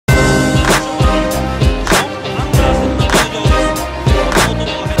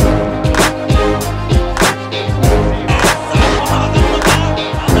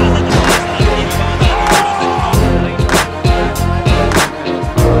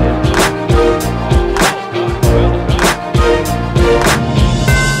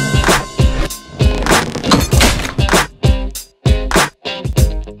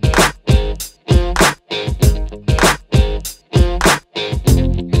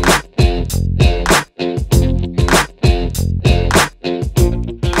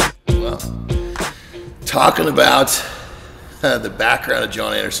talking about the background of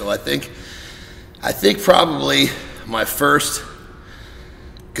Jon Andersen. I think probably my first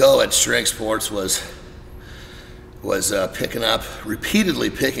go at strength sports was repeatedly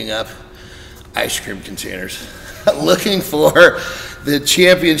picking up ice cream containers, looking for the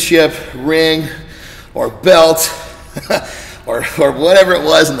championship ring or belt or whatever it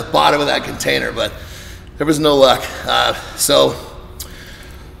was in the bottom of that container, but there was no luck. So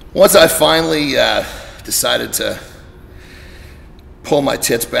once I finally decided to pull my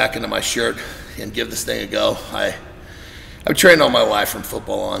tits back into my shirt and give this thing a go, I've trained all my life from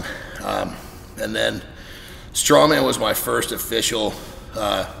football on, and then Strongman was my first official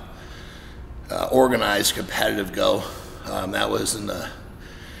organized competitive go. That was in the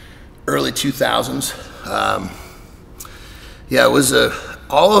early 2000s. Yeah, it was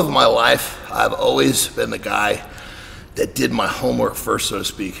all of my life I've always been the guy that did my homework first, so to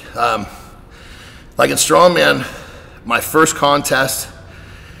speak. Like in Strongman, my first contest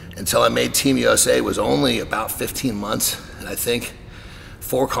until I made Team USA was only about 15 months, and I think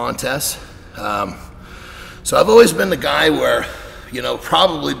 4 contests. So I've always been the guy where, you know,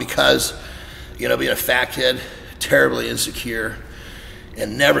 probably because, you know, being a fat kid, terribly insecure,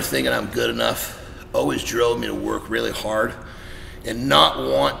 and never thinking I'm good enough, always drove me to work really hard and not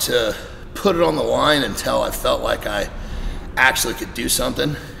want to put it on the line until I felt like I actually could do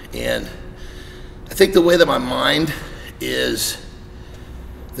something. And I think the way that my mind is,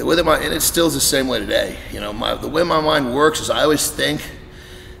 and it still is the same way today, you know, the way my mind works is I always think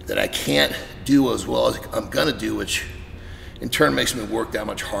that I can't do as well as I'm gonna do, which in turn makes me work that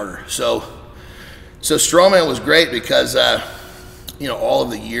much harder. So Strongman was great because, you know, all of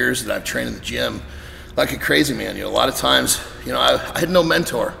the years that I've trained in the gym, like a crazy man, you know, a lot of times, you know, I had no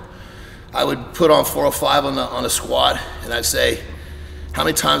mentor. I would put on 405 on a squat, and I'd say, how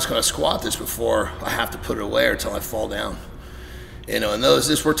many times can I squat this before I have to put it away or until I fall down? You know, and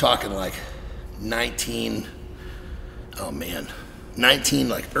we're talking like 19,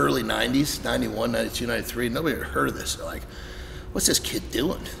 like early 90s, 91, 92, 93. Nobody had heard of this. They're like, what's this kid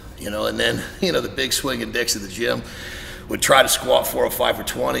doing? You know, and then, you know, the big swinging dicks at the gym would try to squat 405 for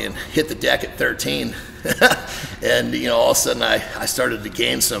 20 and hit the deck at 13. And, you know, all of a sudden I started to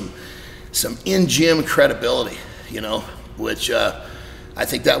gain some in-gym credibility, you know, which I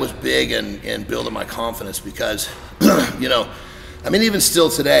think that was big in building my confidence because, you know, I mean, even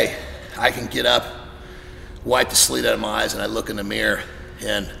still today, I can get up, wipe the sleet out of my eyes, and I look in the mirror,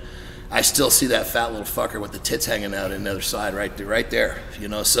 and I still see that fat little fucker with the tits hanging out on the other side right there, you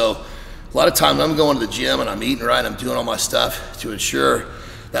know. So a lot of times I'm going to the gym and I'm eating right, I'm doing all my stuff to ensure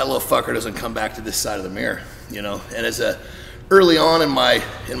that little fucker doesn't come back to this side of the mirror, you know. And as early on in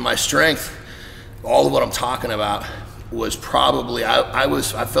my strength, all of what I'm talking about was probably, I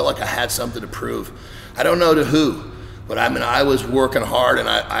felt like I had something to prove. I don't know to who, but I mean, I was working hard, and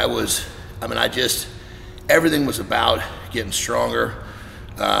everything was about getting stronger.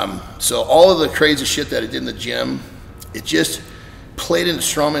 So all of the crazy shit that I did in the gym, it just played into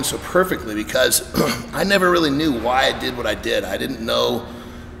Strongman so perfectly because I never really knew why I did what I did. I didn't know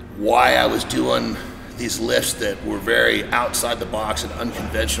why I was doing these lifts that were very outside the box and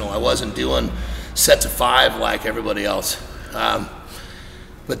unconventional. I wasn't doing sets of 5 like everybody else.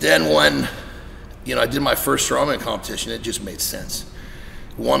 But then when, you know, I did my first Strongman competition, it just made sense.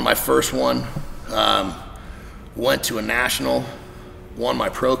 Won my first one, went to a national, won my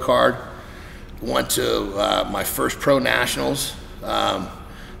pro card, went to my first pro nationals,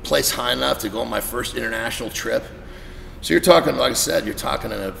 placed high enough to go on my first international trip. So you're talking, like I said, you're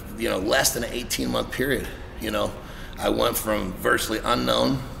talking in a, you know, less than an 18-month period. You know, I went from virtually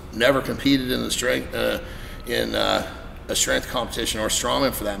unknown, never competed in the strength a strength competition or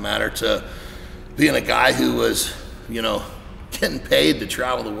strongman for that matter, to being a guy who was, you know, getting paid to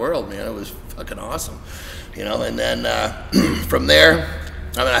travel the world. Man, it was fucking awesome, you know. And then from there,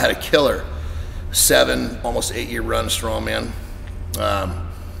 I mean, I had a killer 7, almost 8-year run strongman.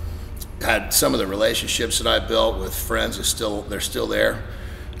 Had some of the relationships that I built with friends they're still there.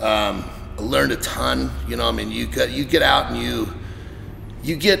 I learned a ton, you know. I mean, you get out and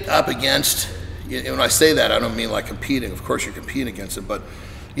you get up against, and when I say that, I don't mean like competing. Of course you're competing against them, but,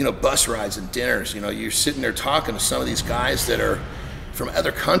 you know, bus rides and dinners, you know, you're sitting there talking to some of these guys that are from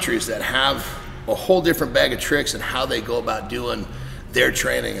other countries that have a whole different bag of tricks and how they go about doing their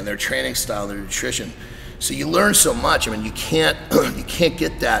training and their training style, their nutrition. So you learn so much. I mean, you can't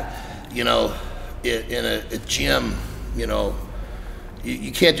get that, you know, in a gym, you know.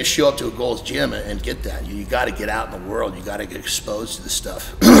 You can't just show up to a Gold's Gym and get that. You got to get out in the world. You got to get exposed to this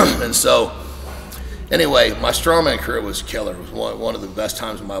stuff. And so, anyway, my strongman career was killer. It was one of the best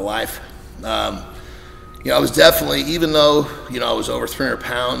times of my life. I was definitely, even though, I was over 300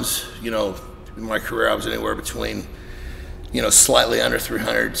 pounds, in my career I was anywhere between, slightly under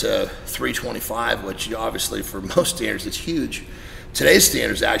 300 to 325, which obviously for most standards it's huge. Today's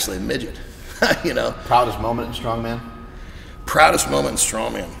standard is actually a midget, Proudest moment in Strongman? Proudest moment in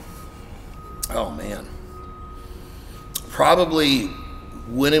Strongman. Oh man. Probably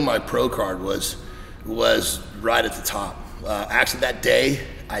winning my pro card was right at the top. Actually that day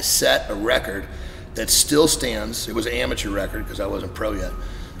I set a record that still stands. It was an amateur record because I wasn't pro yet.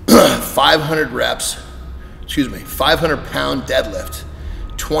 500 pound deadlift,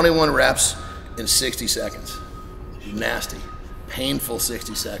 21 reps in 60 seconds. Nasty, painful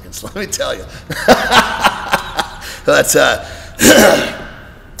 60 seconds, let me tell you. That's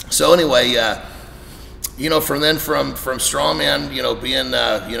so anyway, from Strongman,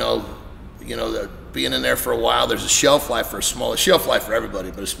 being in there for a while, there's a shelf life for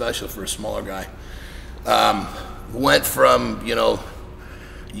everybody, but especially for a smaller guy. Went from,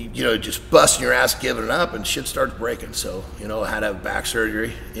 just busting your ass, giving it up, and shit starts breaking. So, I had to have back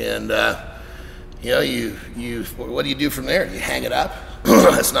surgery, and, what do you do from there? You hang it up?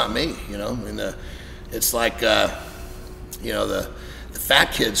 That's not me, it's like, the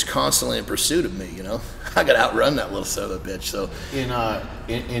fat kid's constantly in pursuit of me, I got to outrun that little son of a bitch. So in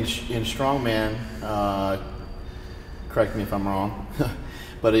Strongman, correct me if I'm wrong,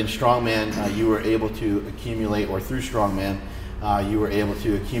 but in Strongman, you were able to accumulate, or through Strongman, you were able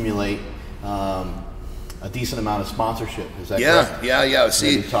to accumulate a decent amount of sponsorship. Is that correct? Yeah.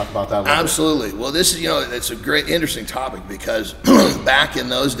 See, maybe talk about that a little absolutely. bit. Well, this is, it's a great, interesting topic because back in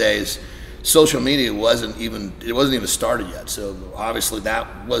those days, social media wasn't even started yet. So obviously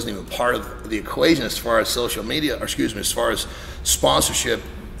that wasn't even part of the equation as far as social media, as far as sponsorship.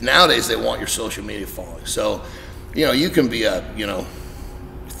 Nowadays they want your social media following. So, you can be a,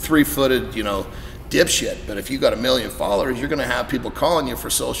 3-footed, dipshit, but if you got 1 million followers, you're going to have people calling you for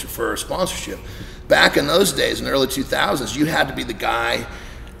sponsorship. Back in those days, in the early 2000s, you had to be the guy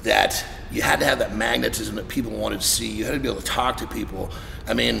that you had to have that magnetism that people wanted to see. You had to be able to talk to people.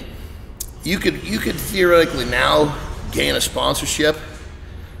 I mean, you could theoretically now gain a sponsorship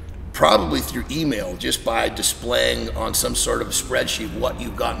probably through email just by displaying on some sort of a spreadsheet what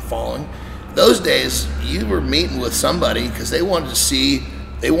you've gotten following. Those days, you were meeting with somebody because they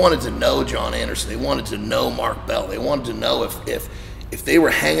wanted to know Jon Andersen. They wanted to know Mark Bell. They wanted to know if they were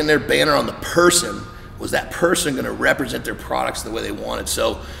hanging their banner on the person, was that person going to represent their products the way they wanted?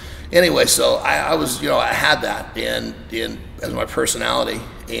 So anyway, so I was, I had that in as my personality,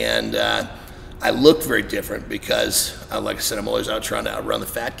 and I looked very different because, like I said, I'm always out trying to outrun the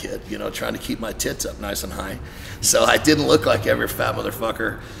fat kid, trying to keep my tits up nice and high. So I didn't look like every fat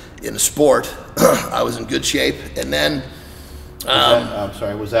motherfucker in the sport. I was in good shape, and then.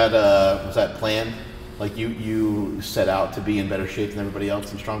 Was that planned? Like you set out to be in better shape than everybody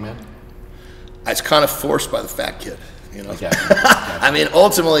else in Strongman? It's kind of forced by the fat kid, Okay. I mean,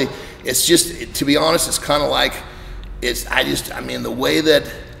 ultimately, it's just, to be honest, it's kind of like, the way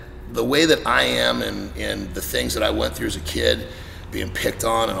that I am and the things that I went through as a kid, being picked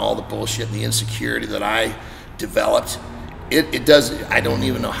on and all the bullshit and the insecurity that I developed, I don't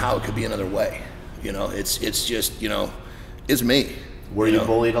even know how it could be another way. It's just, it's me. Were you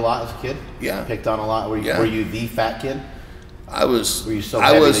bullied a lot as a kid? Yeah. Picked on a lot? Were you the fat kid? Were you so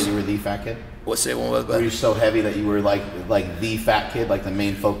heavy that you were the fat kid? What's that one about? Were you so heavy that you were like the fat kid, like the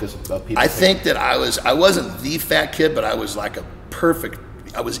main focus of people? I think that I wasn't the fat kid, but I was like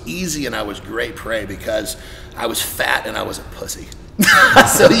I was easy and I was great prey because I was fat and I was a pussy.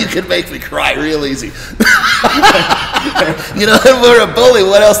 So you could make me cry real easy. If we're a bully,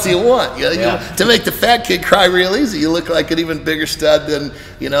 what else do you want? To make the fat kid cry real easy, you look like an even bigger stud than,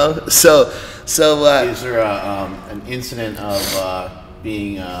 so. Is there an incident of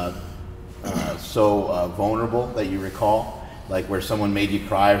being so vulnerable that you recall? Like where someone made you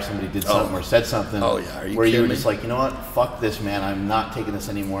cry or somebody did something or said something where you were just like, you know what, fuck this, man, I'm not taking this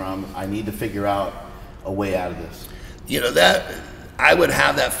anymore, I need to figure out a way out of this. That I would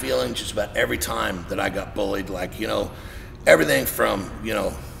have that feeling just about every time that I got bullied, like, everything from,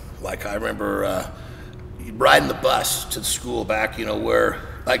 like I remember riding the bus to the school back, where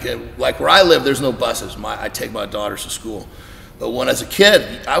where I live, there's no buses. I take my daughters to school. But when as a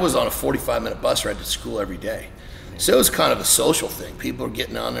kid, I was on a 45-minute bus ride to school every day. So it was kind of a social thing. People were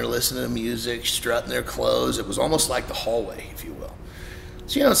getting on there, listening to music, strutting their clothes. It was almost like the hallway, if you will.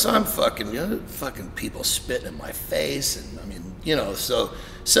 So, so I'm fucking people spitting in my face. And I mean, so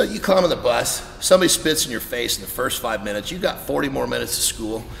you come on the bus, somebody spits in your face in the first 5 minutes. You got 40 more minutes to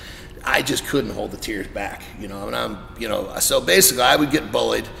school. I just couldn't hold the tears back, and so basically I would get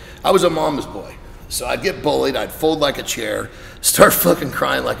bullied. I was a mama's boy. So I'd get bullied, I'd fold like a chair, start fucking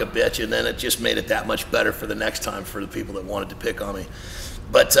crying like a bitch, and then it just made it that much better for the next time for the people that wanted to pick on me.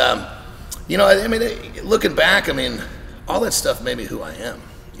 But, you know, I mean, looking back, I mean, all that stuff made me who I am.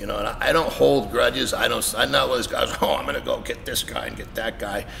 You know, and I don't hold grudges. I'm not one of those guys, oh, I'm going to go get this guy and get that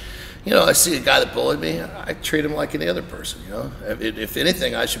guy. You know, I see a guy that bullied me, I treat him like any other person, you know. If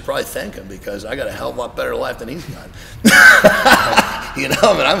anything, I should probably thank him because I got a hell of a lot better life than he's got. You know,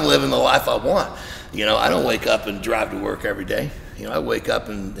 I mean, I'm living the life I want. You know, I don't wake up and drive to work every day. You know, I wake up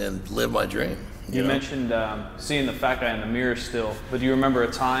and live my dream. You mentioned seeing the fat guy in the mirror still, but do you remember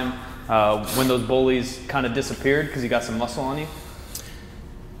a time when those bullies kind of disappeared because you got some muscle on you?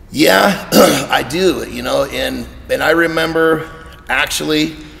 Yeah, I do, you know, and I remember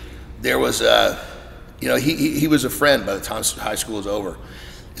actually there was a, you know, he was a friend by the time high school was over.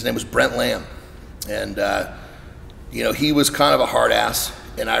 His name was Brent Lamb, and you know, he was kind of a hard ass,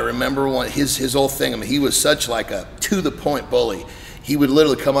 and I remember his whole thing, I mean, he was such like a to-the-point bully. He would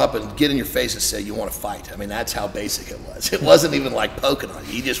literally come up and get in your face and say, you want to fight? I mean, that's how basic it was. It wasn't even like poking on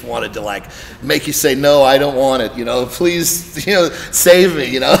you. He just wanted to like make you say, no, I don't want it. You know, please, you know, save me,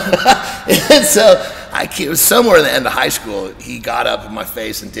 you know? And so it was somewhere in the end of high school, he got up in my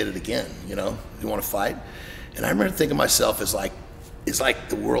face and did it again, you know? You want to fight? And I remember thinking to myself, it's like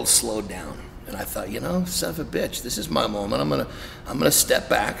the world slowed down. And I thought, you know, son of a bitch, this is my moment. I'm gonna step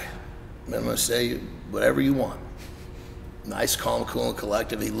back and I'm gonna say whatever you want. Nice, calm, cool, and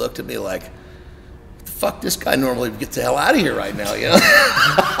collective. He looked at me like, fuck, this guy normally gets the hell out of here right now, you know?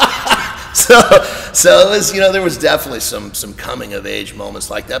 So it was, you know, there was definitely some coming of age moments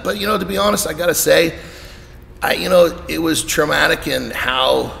like that. But, you know, to be honest, I gotta say, you know, it was traumatic in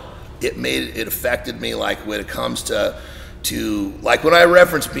how it affected me, like when it comes to like when I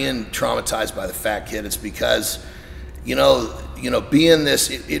reference being traumatized by the fat kid, it's because, you know, being this,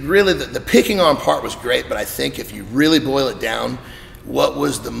 it really, the picking on part was great, but I think if you really boil it down, what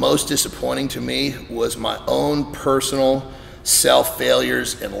was the most disappointing to me was my own personal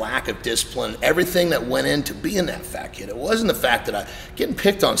self-failures and lack of discipline, everything that went into being that fat kid. It wasn't the fact that getting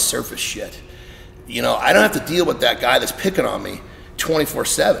picked on surface shit. You know, I don't have to deal with that guy that's picking on me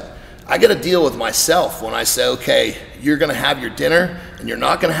 24/7. I got to deal with myself when I say, okay, you're going to have your dinner and you're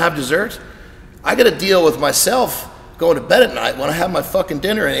not going to have dessert. I got to deal with myself going to bed at night when I have my fucking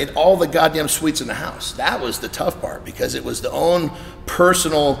dinner and ate all the goddamn sweets in the house. That was the tough part because it was the own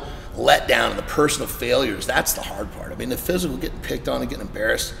personal letdown and the personal failures. That's the hard part. I mean, the physical getting picked on and getting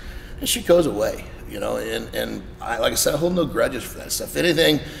embarrassed, and shit goes away, you know, and I, like I said, I hold no grudges for that stuff. If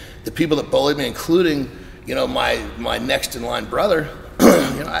anything, the people that bullied me, including, you know, my next in line brother,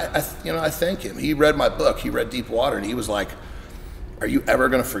 you know, I thank him. He read my book, he read Deep Water, and he was like, are you ever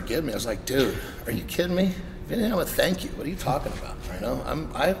gonna forgive me? I was like, dude, are you kidding me? If anything, I'm gonna thank you. What are you talking about? You know,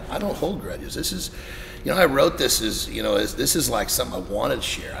 I don't hold grudges. This is, you know, I wrote this as, you know, this is like something I wanted to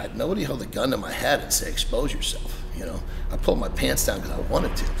share. Nobody held a gun to my head and say, expose yourself. You know, I pulled my pants down because I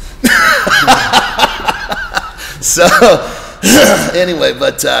wanted to. So, anyway,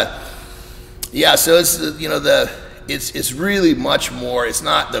 but yeah, so it's, you know, it's really much more. It's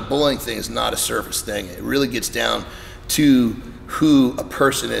not, the bullying thing is not a surface thing. It really gets down to who a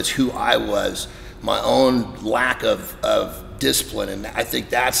person is, who I was, my own lack of discipline. And I think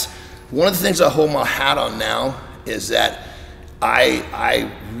that's one of the things I hold my hat on now, is that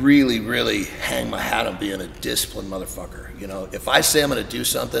I really, really hang my hat on being a disciplined motherfucker. You know, if I say I'm gonna do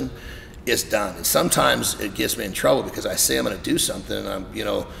something, it's done. And sometimes it gets me in trouble because I say I'm gonna do something and I'm, you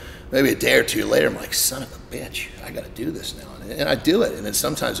know, maybe a day or two later, I'm like, son of a bitch, I gotta do this now. And I do it, and then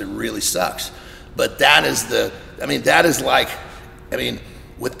sometimes it really sucks. But that is that is like,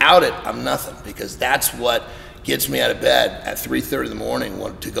 without it, I'm nothing, because that's what gets me out of bed at 3:30 in the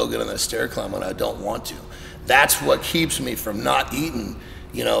morning to go get on that stair climb when I don't want to. That's what keeps me from not eating,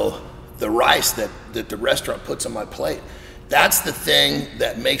 you know, the rice that the restaurant puts on my plate. That's the thing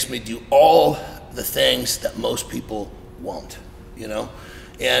that makes me do all the things that most people won't, you know?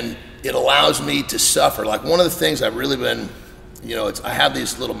 And it allows me to suffer. Like, one of the things I've really been, you know, I have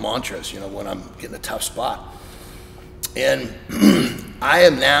these little mantras, you know, when I'm getting a tough spot. And I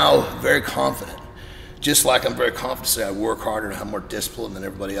am now very confident, just like I'm very confident to say I work harder and have more discipline than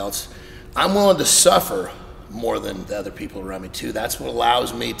everybody else. I'm willing to suffer more than the other people around me too. That's what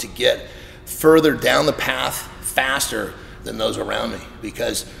allows me to get further down the path faster than those around me,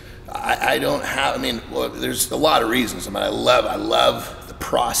 because I don't have, well, there's a lot of reasons. I love the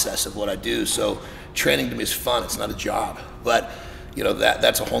process of what I do. So training to me is fun. It's not a job, but you know,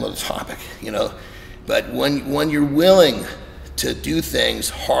 that's a whole nother topic, you know. But when you're willing to do things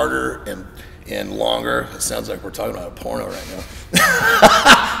harder and longer. It sounds like we're talking about a porno right now.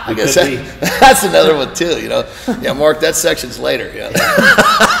 I guess that's another one too, you know. Yeah, Mark, that section's later. You know?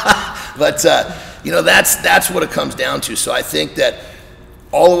 But you know, that's what it comes down to. So I think that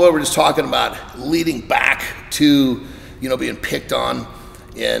all of what we're just talking about, leading back to, you know, being picked on,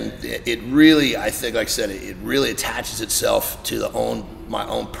 and it really, I think, like I said, it really attaches itself to my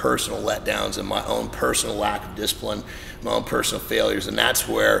own personal letdowns and my own personal lack of discipline, my own personal failures, and that's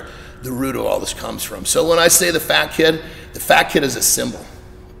where the root of all this comes from. So when I say the fat kid is a symbol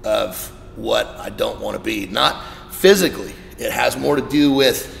of what I don't want to be. Not physically. It has more to do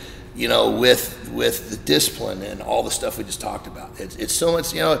with, you know, with the discipline and all the stuff we just talked about. It's so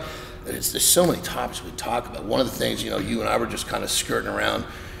much, you know, there's so many topics we talk about. One of the things, you know, you and I were just kind of skirting around.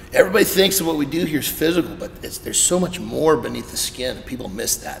 Everybody thinks that what we do here is physical, but there's so much more beneath the skin, and people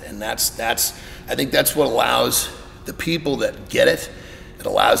miss that. And I think that's what allows the people that get it, it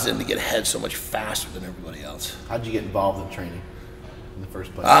allows them to get ahead so much faster than everybody else. How'd you get involved in training in the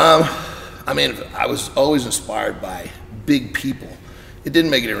first place? I mean, I was always inspired by big people. It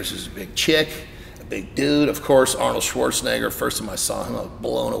didn't make a difference if it was a big chick, a big dude. Of course, Arnold Schwarzenegger, first time I saw him, I was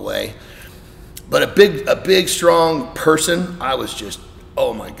blown away. But a big, strong person, I was just,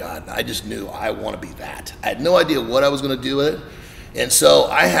 oh my God, I just knew I want to be that. I had no idea what I was going to do with it. And so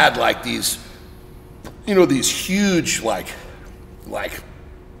I had like these, you know, these huge, like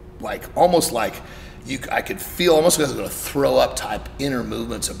almost like I could feel almost like I was going to throw up type inner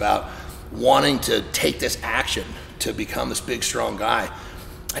movements about wanting to take this action to become this big, strong guy.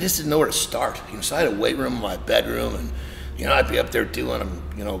 I just didn't know where to start. You know, so I had a weight room in my bedroom, and you know, I'd be up there doing them,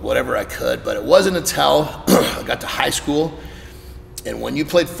 you know, whatever I could. But it wasn't until I got to high school, and when you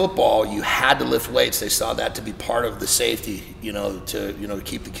played football, you had to lift weights. They saw that to be part of the safety, you know, to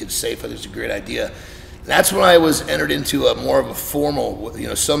keep the kids safe. I think it's a great idea. That's when I was entered into a more of a formal, you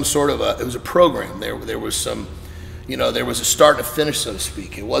know, some sort of it was a program. There was some, you know, there was a start and a finish, so to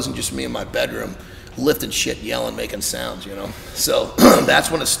speak. It wasn't just me in my bedroom lifting shit, yelling, making sounds, you know. So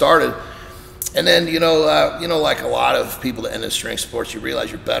that's when it started. And then, you know, like a lot of people that enter strength sports, you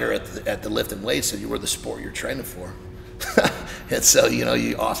realize you're better at the lifting weights than you were the sport you're training for. And so, you know,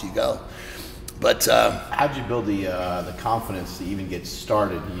 off you go. But how'd you build the confidence to even get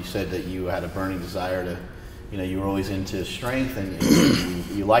started? You said that you had a burning desire to, you know, you were always into strength, and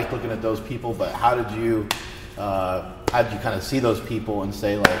you liked looking at those people. But how did you kind of see those people and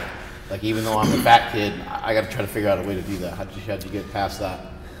say like even though I'm a fat kid, I got to try to figure out a way to do that? How'd you get past that?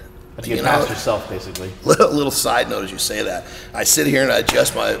 How'd you get past yourself, basically? Little side note as you say that. I sit here and I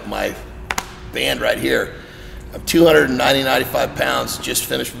adjust my band right here. I'm 95 pounds, just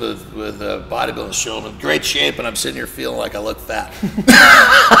finished with a bodybuilding show. I'm in great shape, and I'm sitting here feeling like I look fat.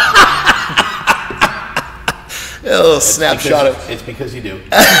 A little snapshot of it's because you do.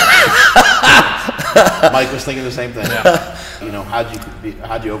 Mike was thinking the same thing. Yeah. You know,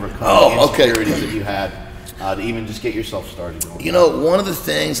 how'd you overcome the insecurities that you had to even just get yourself started? You know, one of the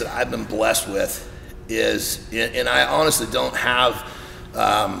things that I've been blessed with is, and I honestly don't have,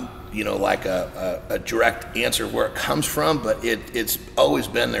 you know, like a direct answer where it comes from, but it's always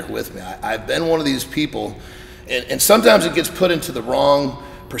been there with me. I've been one of these people, and sometimes it gets put into the wrong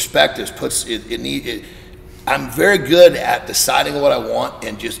perspectives. I'm very good at deciding what I want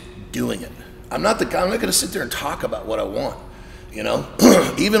and just doing it. I'm not going to sit there and talk about what I want, you know.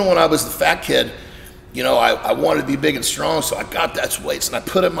 Even when I was the fat kid, you know, I wanted to be big and strong, so I got those weights and I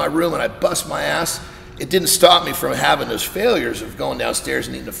put it in my room and I bust my ass. It didn't stop me from having those failures of going downstairs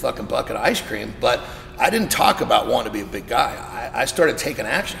and eating a fucking bucket of ice cream, but I didn't talk about wanting to be a big guy. I started taking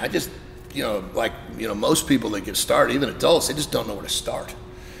action. I just, you know, like, you know, most people that get started, even adults, they just don't know where to start,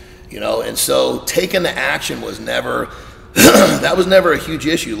 you know. And so taking the action was never, that was never a huge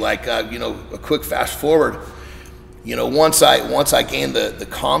issue. Like, you know, a quick fast forward, you know, once I gained the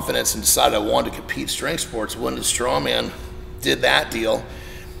confidence and decided I wanted to compete strength sports, when the Strongman did that deal,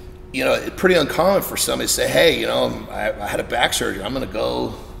 you know, it's pretty uncommon for somebody to say, hey, you know, I had a back surgery, I'm going to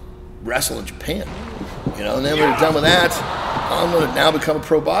go wrestle in Japan. You know, and then when we're done with that, I'm going to now become a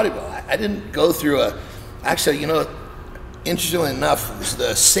pro bodybuilder. I didn't go through actually, you know, interestingly enough, it was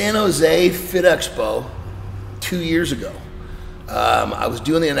the San Jose Fit Expo 2 years ago. I was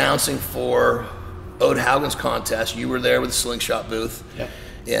doing the announcing for Ode Haugen's contest. You were there with the slingshot booth. Yep.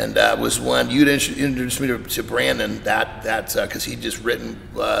 And that was when you'd introduced me to Brandon, because he'd just written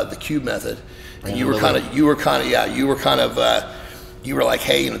the Cube Method, and you were like,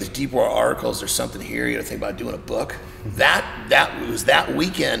 hey, you know, these deep water articles, there's something here. You got to think about doing a book. That was that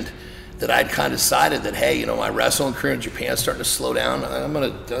weekend that I'd kind of decided that, hey, you know, my wrestling career in Japan is starting to slow down. I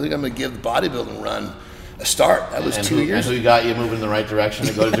think I'm gonna give the bodybuilding run a start. That was 2 years. And who got you moving in the right direction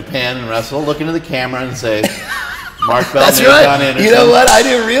to go to Japan and wrestle? Look into the camera and say, Mark Bell, That's right. Jon Andersen. You know what? I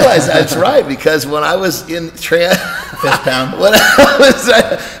didn't realize that's right, because when I was in fist pound.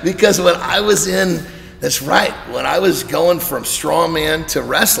 Because when I was in, that's right, when I was going from strongman to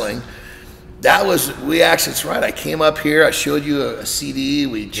wrestling, that's right. I came up here, I showed you a CD,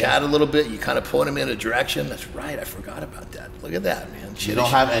 we chatted a little bit, you kind of pointed me in a direction. That's right, I forgot about that. Look at that, man. You don't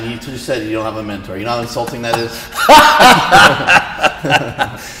have, and you just said you don't have a mentor. You know how insulting that is?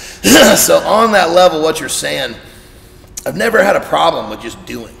 So on that level, what you're saying, I've never had a problem with just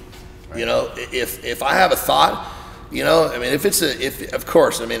doing. Right. You know, if I have a thought, you know, I mean, of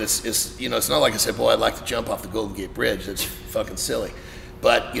course, I mean, it's you know, it's not like I said, boy, I'd like to jump off the Golden Gate Bridge. That's fucking silly.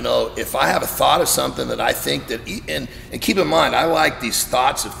 But, you know, if I have a thought of something that I think that, and keep in mind, I like these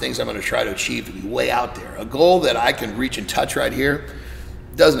thoughts of things I'm going to try to achieve to be way out there. A goal that I can reach and touch right here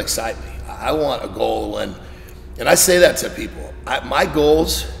doesn't excite me. I want a goal when, and I say that to people, my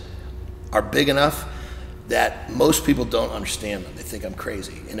goals are big enough that most people don't understand them. They think I'm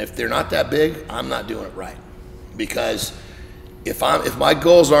crazy. And if they're not that big, I'm not doing it right. Because if my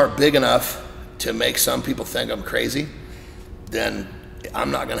goals aren't big enough to make some people think I'm crazy, then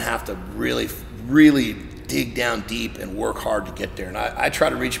I'm not going to have to really, really dig down deep and work hard to get there. And I try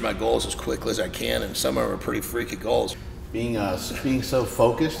to reach my goals as quickly as I can, and some of them are pretty freaky goals. Being so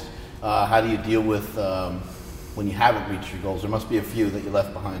focused, how do you deal with when you haven't reached your goals? There must be a few that you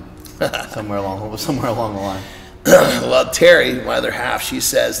left behind somewhere along the line. Well, Terry, my other half, she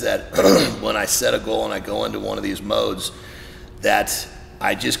says that when I set a goal and I go into one of these modes, that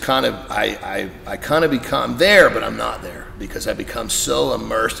I just kind of, I kind of become there, but I'm not there, because I become so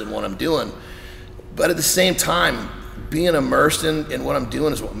immersed in what I'm doing. But at the same time, being immersed in what I'm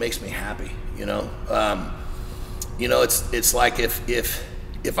doing is what makes me happy, you know? You know, it's like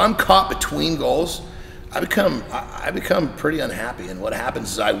if I'm caught between goals, I become pretty unhappy. And what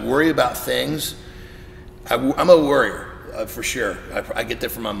happens is I worry about things. I'm a worrier, for sure. I get that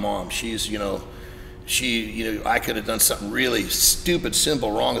from my mom. She's, you know, I could have done something really stupid,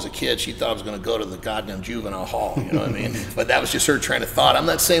 simple, wrong as a kid. She thought I was going to go to the goddamn juvenile hall, you know what I mean? But that was just her train of thought. I'm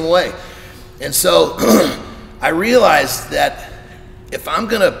that same way. And so I realized that if I'm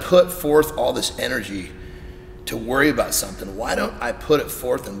going to put forth all this energy to worry about something, why don't I put it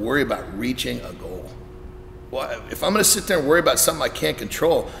forth and worry about reaching a goal? Well, if I'm going to sit there and worry about something I can't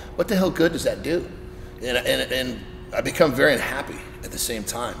control, what the hell good does that do? And I become very unhappy at the same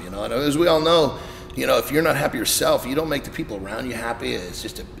time, you know. And as we all know, you know, if you're not happy yourself, you don't make the people around you happy. It's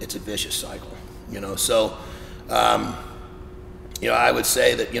just it's a vicious cycle, you know. So, you know, I would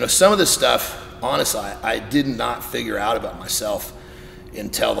say that, you know, some of this stuff, honestly, I did not figure out about myself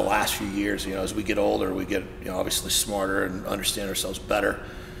until the last few years. You know, as we get older, we get, you know, obviously smarter and understand ourselves better.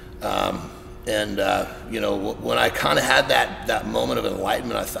 You know, when I kind of had that moment of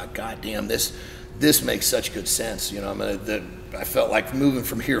enlightenment, I thought, God damn, this makes such good sense. You know, I felt like moving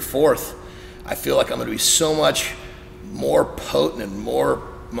from here forth, I feel like I'm going to be so much more potent and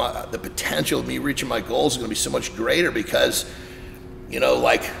the potential of me reaching my goals is going to be so much greater, because, you know,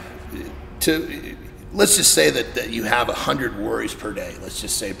 like, let's just say that you have 100 worries per day. Let's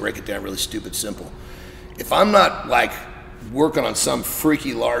just say, break it down really stupid simple. If I'm not like working on some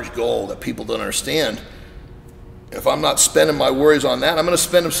freaky large goal that people don't understand, if I'm not spending my worries on that, I'm going to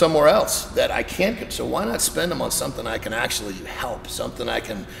spend them somewhere else that I can't get. So why not spend them on something I can actually help, something I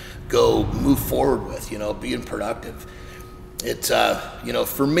can go move forward with, you know, being productive. It's, you know,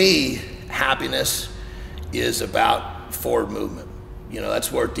 for me, happiness is about forward movement. You know,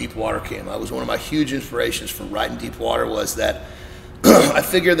 that's where Deep Water came. That was one of my huge inspirations for writing Deep Water, was that I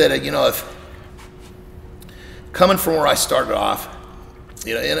figured that, you know, if coming from where I started off,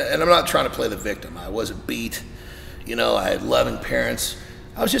 you know, and I'm not trying to play the victim. I wasn't beat. You know, I had loving parents.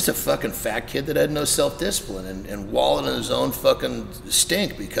 I was just a fucking fat kid that had no self-discipline and wallowed in his own fucking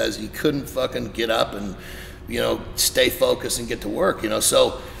stink because he couldn't fucking get up and, you know, stay focused and get to work, you know.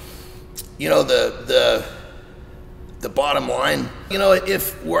 So, you know, the bottom line, you know,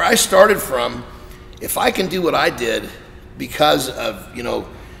 if where I started from, if I can do what I did because of, you know,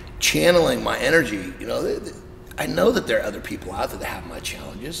 channeling my energy, you know, I know that there are other people out there that have my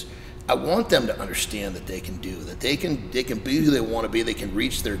challenges. I want them to understand that they can do, that they can be who they want to be, they can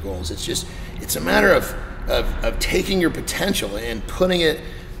reach their goals. It's a matter of taking your potential and putting it,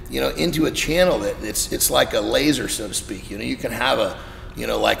 you know, into a channel that it's like a laser, so to speak. You know, you can have a, you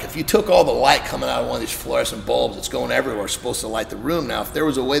know, like if you took all the light coming out of one of these fluorescent bulbs, it's going everywhere, it's supposed to light the room. Now, if there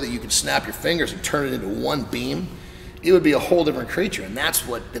was a way that you could snap your fingers and turn it into one beam, it would be a whole different creature. And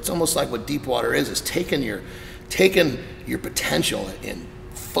it's almost like what Deep Water is taking your potential and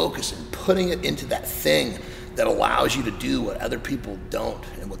focus and putting it into that thing that allows you to do what other people don't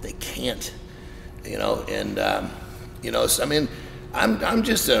and what they can't, you know. And you know, so, I mean, I'm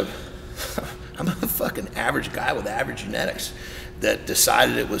just I'm a fucking average guy with average genetics that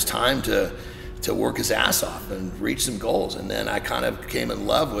decided it was time to work his ass off and reach some goals. And then I kind of came in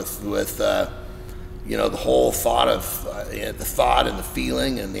love with you know, the whole thought of the thought and the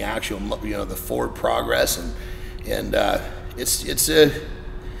feeling and the actual, you know, the forward progress. And it's a,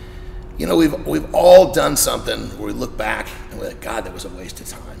 you know, we've all done something where we look back and we're like, God, that was a waste of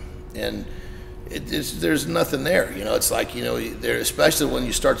time. And there's nothing there, you know. It's like, you know, there, especially when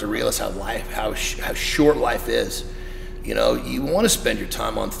you start to realize how short life is. You know, you want to spend your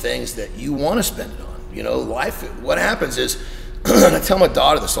time on things that you want to spend it on. You know, life. What happens is, and I tell my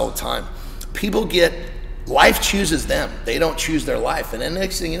daughter this all the time. People life chooses them. They don't choose their life. And then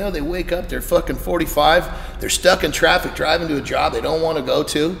next thing you know, they wake up, they're fucking 45, they're stuck in traffic driving to a job they don't want to go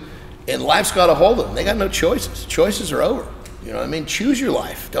to, and life's got a hold of them. They got no choices. Choices are over. You know what I mean? Choose your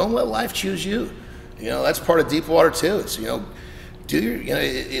life. Don't let life choose you. You know, that's part of deep water too. It's, you know, you know,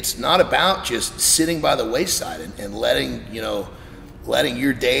 it's not about just sitting by the wayside and letting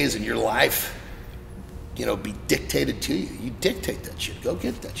your days and your life, you know, be dictated to you. You dictate that shit. Go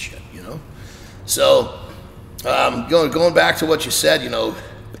get that shit, you know? So, going back to what you said, you know,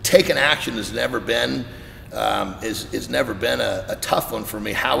 taking action has never been, is never been a tough one for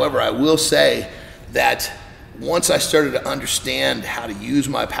me. However, I will say that once I started to understand how to use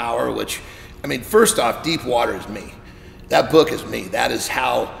my power, which, I mean, first off, deep water is me. That book is me. That is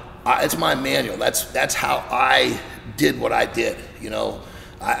how, it's my manual. That's how I did what I did, you know.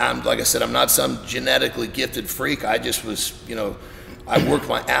 I'm, like I said, I'm not some genetically gifted freak. I just was, you know, I worked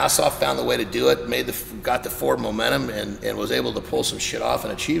my ass off, found the way to do it, got the forward momentum, and was able to pull some shit off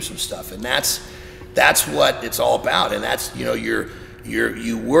and achieve some stuff. And that's what it's all about. And that's, you know,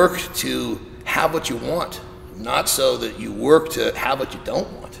 you work to have what you want, not so that you work to have what you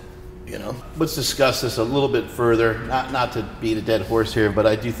don't want, you know. Let's discuss this a little bit further. Not to beat a dead horse here, but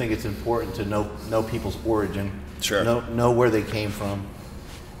I do think it's important to know people's origin. Sure. Know where they came from.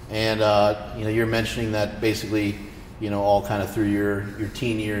 And you know, you're mentioning that basically, you know, all kind of through your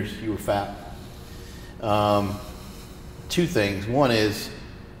teen years, you were fat. Two things. One is,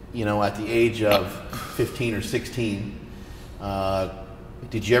 you know, at the age of 15 or 16,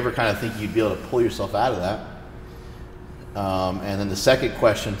 did you ever kind of think you'd be able to pull yourself out of that? And then the second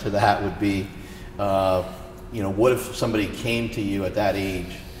question to that would be, you know, what if somebody came to you at that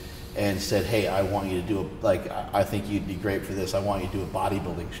age and said, hey, I want you to do I think you'd be great for this. I want you to do a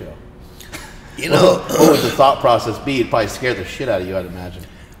bodybuilding show. You know, what would the thought process be? It'd probably scare the shit out of you, I'd imagine.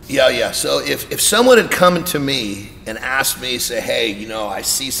 Yeah. So if someone had come to me and asked me, say, hey, you know, I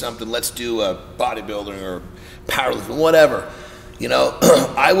see something, let's do a bodybuilding or powerlifting, whatever, you know,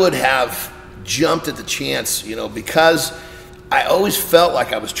 I would have jumped at the chance, you know, because I always felt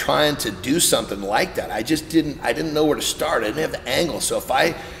like I was trying to do something like that. I didn't know where to start. I didn't have the angle. So if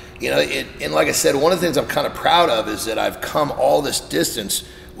I, you know, and like I said, one of the things I'm kind of proud of is that I've come all this distance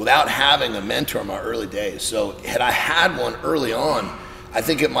without having a mentor in my early days. So had I had one early on, I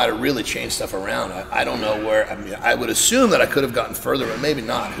think it might have really changed stuff around. I don't know where, I mean, I would assume that I could have gotten further, but maybe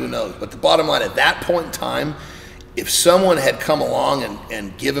not, who knows. But the bottom line, at that point in time, if someone had come along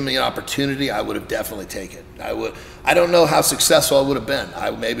and given me an opportunity, I would have definitely taken it. I don't know how successful I would have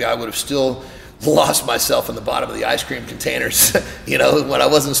been. Maybe I would have still lost myself in the bottom of the ice cream containers, you know, when I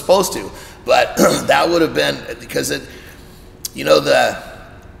wasn't supposed to. But that would have been, because you know,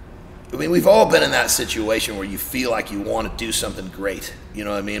 I mean, we've all been in that situation where you feel like you want to do something great, you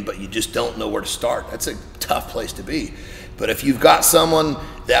know what I mean, but you just don't know where to start. That's a tough place to be. But if you've got someone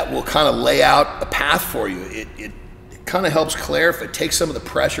that will kind of lay out a path for you, it kind of helps clarify, it takes some of the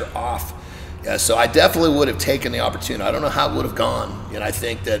pressure off. Yeah, so I definitely would have taken the opportunity. I don't know how it would have gone. And I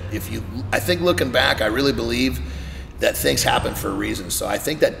think that I think looking back, I really believe that things happen for a reason. So I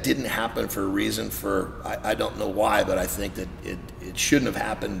think that didn't happen for a reason I don't know why, but I think that it shouldn't have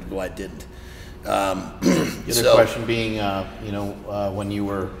happened. Well, I didn't. The other question being, you know, when you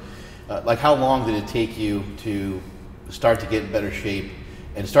were, like, how long did it take you to start to get in better shape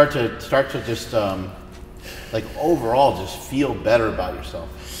and start to just, like, overall just feel better about yourself?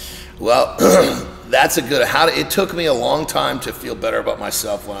 Well, that's a good, it took me a long time to feel better about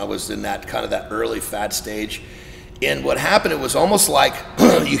myself when I was in that kind of that early fat stage. And what happened, it was almost like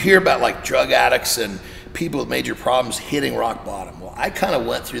you hear about like drug addicts and people with major problems hitting rock bottom. Well, I kind of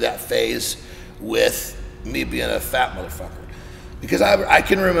went through that phase with me being a fat motherfucker. Because I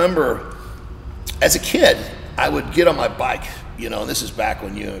can remember as a kid, I would get on my bike, you know, and this is back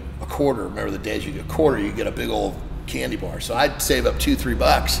when a quarter, remember the days you get a quarter, you get a big old candy bar. So I'd save up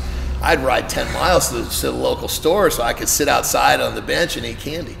 $2-3. I'd ride 10 miles to the local store so I could sit outside on the bench and eat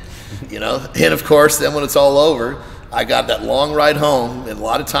candy, you know? And of course, then when it's all over, I got that long ride home, and a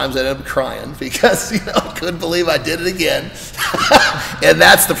lot of times I ended up crying because, you know, I couldn't believe I did it again. And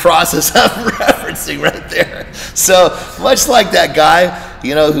that's the process I'm referencing right there. So much like that guy,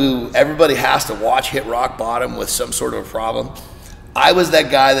 you know, who everybody has to watch hit rock bottom with some sort of a problem, I was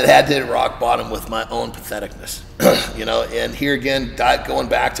that guy that had to hit rock bottom with my own patheticness, you know. And here again, going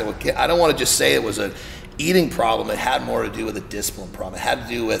back to, I don't want to just say it was an eating problem. It had more to do with a discipline problem. It had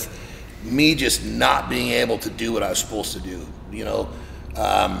to do with me just not being able to do what I was supposed to do, you know.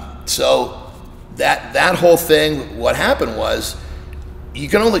 So that whole thing, what happened was, you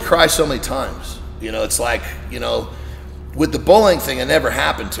can only cry so many times. You know, it's like, you know, with the bullying thing, it never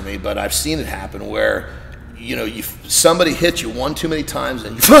happened to me, but I've seen it happen where, you know, somebody hits you one too many times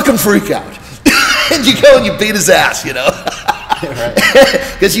and you fucking freak out. And you go and you beat his ass, you know.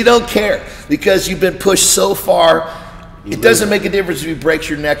 Because you don't care. Because you've been pushed so far. It doesn't make a difference if he breaks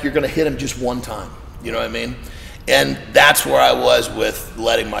your neck, you're going to hit him just one time. You know what I mean? And that's where I was with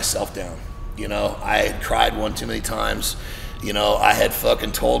letting myself down. You know, I had cried one too many times. You know, I had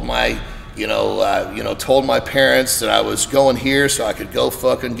fucking told my, told my parents that I was going here so I could go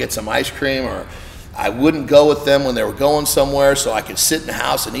fucking get some ice cream, or I wouldn't go with them when they were going somewhere so I could sit in the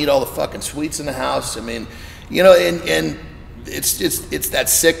house and eat all the fucking sweets in the house. I mean, you know, and it's that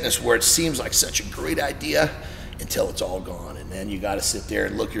sickness where it seems like such a great idea until it's all gone. And then you got to sit there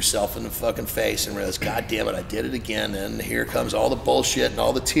and look yourself in the fucking face and realize, God damn it, I did it again. And here comes all the bullshit and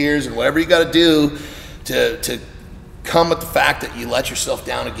all the tears and whatever you got to do to come with the fact that you let yourself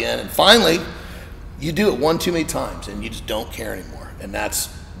down again. And finally, you do it one too many times and you just don't care anymore. And that's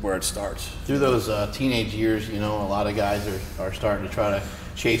where it starts. Through those teenage years, you know, a lot of guys are starting to try to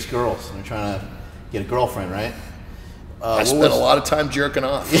chase girls and they're trying to get a girlfriend, right? I spent a lot of time jerking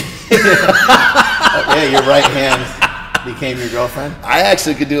off. Yeah, your right hand became your girlfriend? I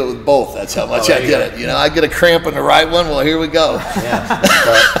actually could do it with both. That's how much I did it. You know, I get a cramp in the right one. Well, here we go. Yeah.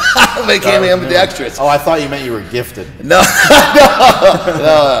 I became ambidextrous. Oh, I thought you meant you were gifted. No,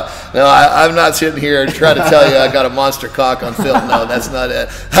 I'm not sitting here trying to tell you I got a monster cock on film. No, that's not it.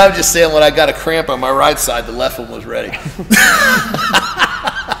 I'm just saying when I got a cramp on my right side, the left one was ready.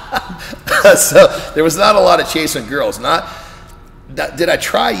 So there was not a lot of chasing girls. Did I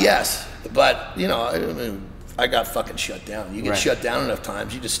try? Yes. But, you know, I mean, I got fucking shut down. You get shut down enough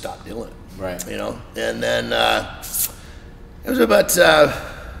times, you just stop doing it. Right. You know? And then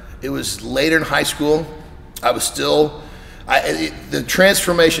it was later in high school. I was still, the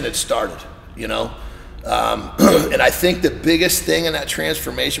transformation had started, you know? And I think the biggest thing in that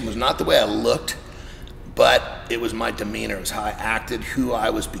transformation was not the way I looked, but it was my demeanor. It was how I acted, who I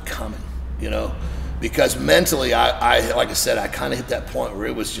was becoming, you know? Because mentally, I like I said, I kind of hit that point where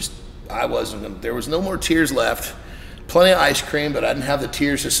it was just, there was no more tears left. Plenty of ice cream, but I didn't have the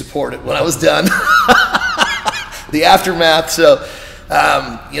tears to support it when I was done. The aftermath. So,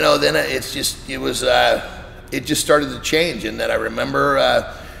 you know, then it just started to change. And then I remember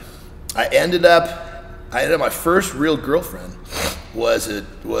I ended up my first real girlfriend was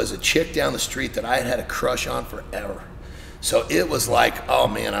a chick down the street that I had a crush on forever. So it was like, oh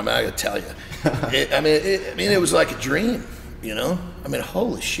man, I'm not gonna tell you. It was like a dream, you know. I mean,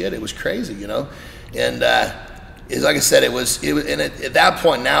 holy shit, it was crazy, you know. And it's like I said, it was, and at that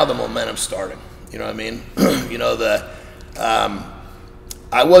point now the momentum's starting. You know what I mean? You know,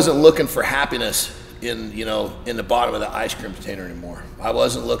 I wasn't looking for happiness in the bottom of the ice cream container anymore. I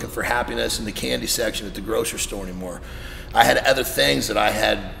wasn't looking for happiness in the candy section at the grocery store anymore. I had other things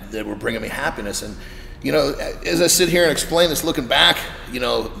that were bringing me happiness. And you know, as I sit here and explain this, looking back, you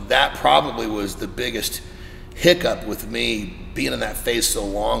know, that probably was the biggest hiccup with me being in that phase so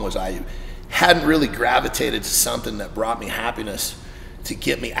long, was I hadn't really gravitated to something that brought me happiness to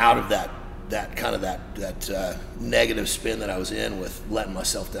get me out of that negative spin that I was in with letting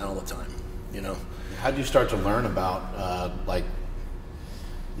myself down all the time, you know. How did you start to learn about, like,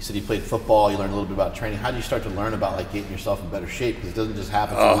 you said you played football, you learned a little bit about training. How did you start to learn about, like, getting yourself in better shape? Because it doesn't just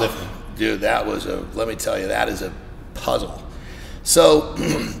happen through lifting. Dude, let me tell you, that is a puzzle. So,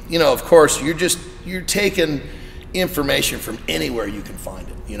 you know, of course, you're taking information from anywhere you can find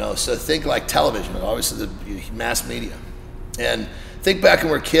it, you know. So think like television, obviously the mass media. And think back when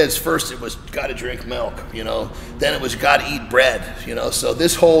we were kids, first it was gotta drink milk, you know, then it was gotta eat bread, you know. So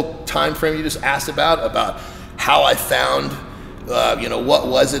this whole time frame you just asked about how I found, you know, what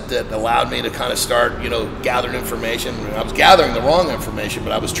was it that allowed me to kind of start, you know, gathering information. I was gathering the wrong information,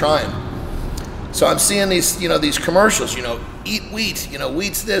 but I was trying. So I'm seeing these, these commercials, eat wheat,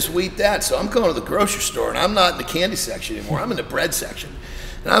 wheat's this, wheat that. So I'm going to the grocery store, and I'm not in the candy section anymore. I'm in the bread section.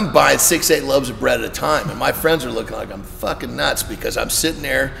 And I'm buying 6-8 loaves of bread at a time. And my friends are looking like I'm fucking nuts because I'm sitting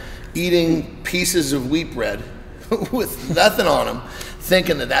there eating pieces of wheat bread with nothing on them,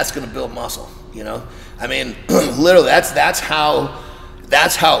 thinking that that's going to build muscle, I mean, literally, that's how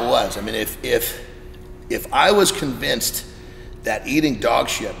it was. I mean, if I was convinced that eating dog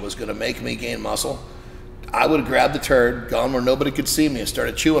shit was going to make me gain muscle, I would have grabbed the turd, gone where nobody could see me, and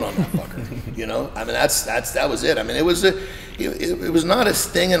started chewing on that fucker. I mean, that was it. I mean, it was not a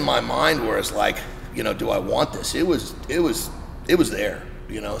thing in my mind where it's like, do I want this? It was there.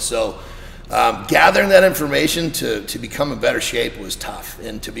 So gathering that information to become in better shape was tough.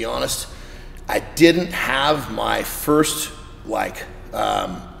 And to be honest, I didn't have my first I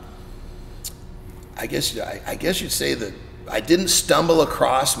guess you'd say that I didn't stumble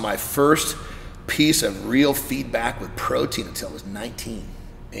across my first piece of real feedback with protein until I was 19.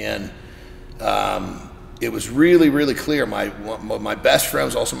 And it was really, really clear. My best friend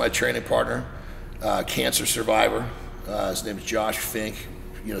was also my training partner, cancer survivor. His name is Josh Fink,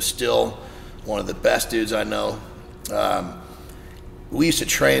 still one of the best dudes I know. We used to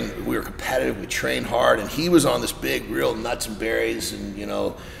train, we were competitive, we trained hard, and he was on this big, real nuts and berries and,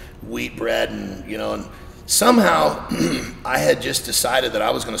 wheat bread and, and somehow I had just decided that I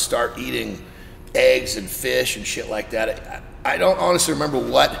was going to start eating eggs and fish and shit like that. I don't honestly remember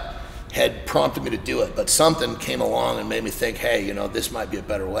what had prompted me to do it, but something came along and made me think, hey, this might be a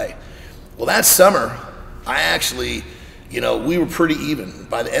better way. Well, that summer, I actually, we were pretty even.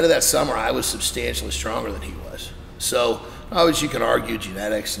 By the end of that summer, I was substantially stronger than he was. So, obviously, you can argue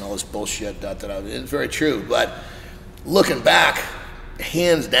genetics and all this bullshit, it's very true, but looking back,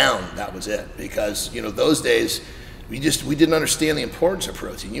 hands down, that was it. Because, those days, we didn't understand the importance of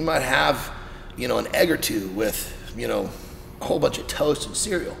protein. You might have, an egg or two with, a whole bunch of toast and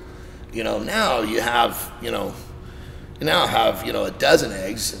cereal. Now you have, a dozen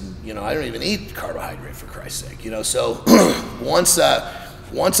eggs, and, I don't even eat carbohydrate, for Christ's sake, So once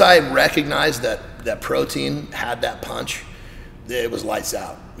I recognized that protein had that punch, it was lights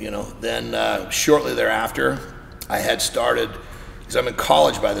out, Then shortly thereafter, I had started, because I'm in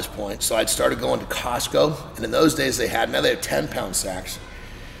college by this point, so I'd started going to Costco, and in those days now they have 10-pound sacks.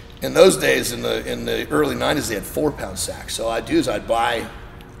 In those days, in the early 90s, they had 4-pound sacks. So I'd buy,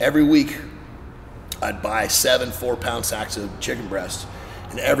 every week, I'd buy 7 4-pound sacks of chicken breast,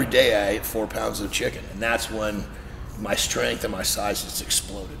 and every day I ate 4 pounds of chicken, and that's when my strength and my size just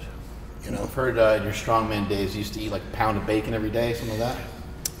exploded. I've heard in your strongman days you used to eat like a pound of bacon every day, something like that.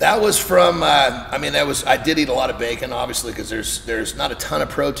 That was from, I did eat a lot of bacon, obviously, because there's not a ton of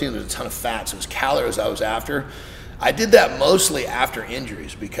protein, there's a ton of fat, so it was calories I was after. I did that mostly after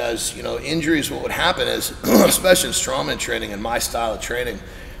injuries because, injuries, what would happen is, especially in strongman training and my style of training,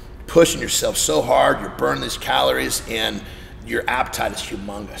 pushing yourself so hard, you're burning these calories, and your appetite is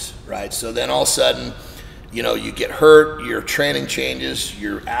humongous, right? So then all of a sudden, you get hurt, your training changes,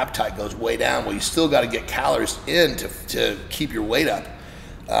 your appetite goes way down. Well, you still got to get calories in to keep your weight up.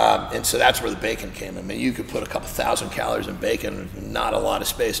 And so that's where the bacon came. I mean, you could put a couple thousand calories in bacon, not a lot of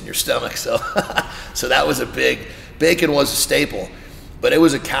space in your stomach. So, so that was bacon was a staple, but it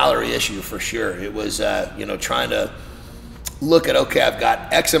was a calorie issue for sure. It was, trying to look at, okay, I've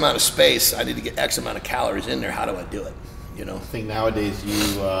got X amount of space. I need to get X amount of calories in there. How do I do it? I think nowadays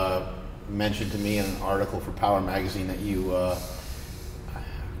you mentioned to me in an article for Power Magazine that you, I'm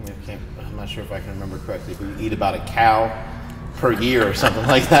not sure if I can remember correctly, but you eat about a cow per year or something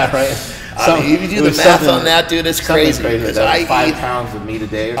like that, right? I mean, if you do the math on that, dude, it's crazy. Because I 5 pounds of meat a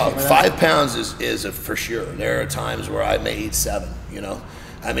day or something like 5 pounds is for sure. There are times where I may eat 7,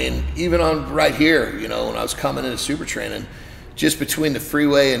 I mean, even on right here, when I was coming into super training, just between the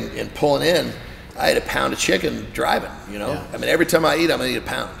freeway and pulling in, I had a pound of chicken driving, Yeah. I mean, every time I eat, I'm going to eat a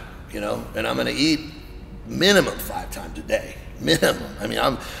pound, and I'm going to eat minimum 5 times a day. Minimum. I mean,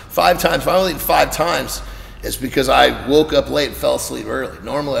 I'm 5 times, if I'm only eating 5 times, it's because I woke up late and fell asleep early.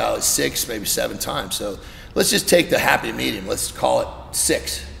 Normally I was 6, maybe 7 times. So let's just take the happy medium. Let's call it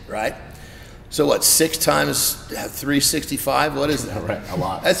 6, right? So what, 6 times 365? What is that? Right, a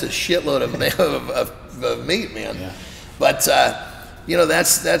lot. That's a shitload of meat, man. Yeah. But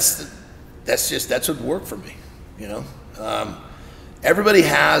that's what worked for me. Everybody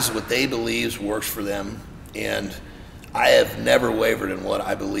has what they believe works for them, and I have never wavered in what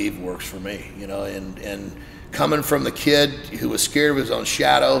I believe works for me. And coming from the kid who was scared of his own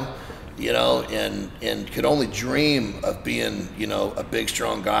shadow, and could only dream of being, a big,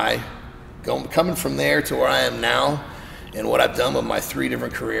 strong guy, coming from there to where I am now and what I've done with my 3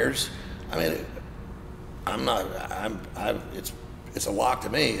 different careers, I mean, it's a lock to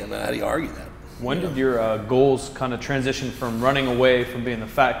me. I mean, how do you argue that? When did your goals kind of transition from running away from being the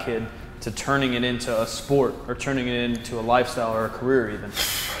fat kid to turning it into a sport, or turning it into a lifestyle or a career even?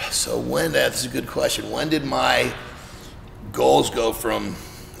 So that's a good question. When did my goals go from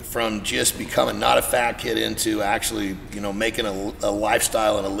just becoming not a fat kid into actually, making a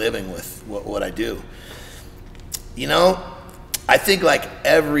lifestyle and a living with what I do? I think like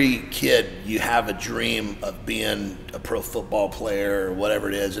every kid, you have a dream of being a pro football player or whatever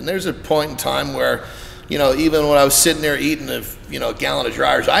it is. And there's a point in time where, even when I was sitting there eating a gallon of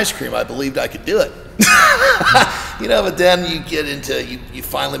Dreyer's ice cream, I believed I could do it. But then you get into, you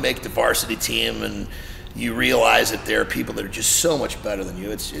finally make the varsity team, and you realize that there are people that are just so much better than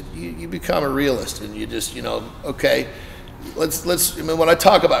you. You become a realist, and you just, okay, let's, when I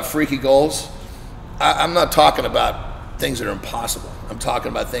talk about freaky goals, I'm not talking about things that are impossible. I'm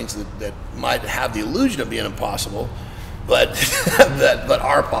talking about things that might have the illusion of being impossible, but but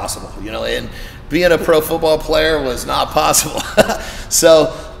are possible, and being a pro football player was not possible.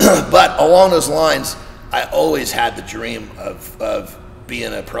 So, but along those lines, I always had the dream of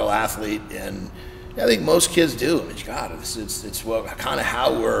being a pro athlete, and I think most kids do. I mean, God, it's kind of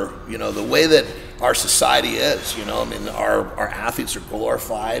how we're, the way that our society is, our athletes are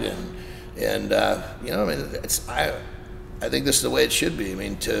glorified, and I think this is the way it should be. I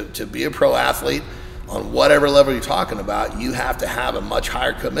mean, to be a pro athlete on whatever level you're talking about, you have to have a much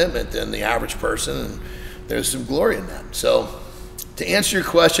higher commitment than the average person, and there's some glory in that. So to answer your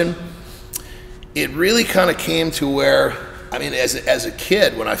question, it really kind of came to where, I mean, as a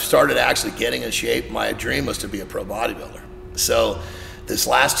kid, when I started actually getting in shape, my dream was to be a pro bodybuilder. So this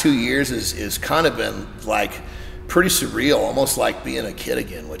last 2 years is kind of been like pretty surreal, almost like being a kid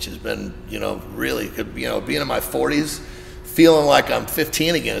again, which has been, really good, being in my 40s, feeling like I'm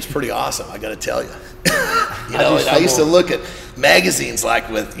 15 again is pretty awesome, I gotta tell you. I used to look at magazines like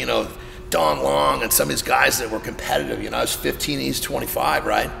with, Don Long and some of these guys that were competitive. I was 15, he's 25,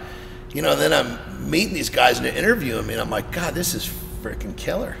 right? Then I'm meeting these guys and they're interviewing me, and I'm like, God, this is freaking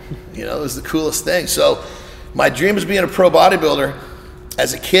killer. It was the coolest thing. So my dream was being a pro bodybuilder.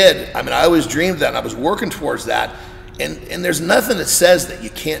 As a kid, I mean, I always dreamed that, and I was working towards that. And there's nothing that says that you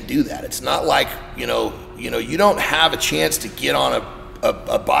can't do that. It's not like, you don't have a chance to get on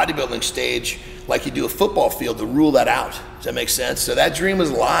a bodybuilding stage like you do a football field to rule that out. Does that make sense? So that dream was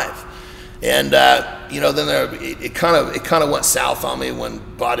alive. And then it kind of went south on me when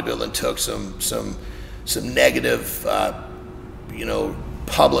bodybuilding took some negative,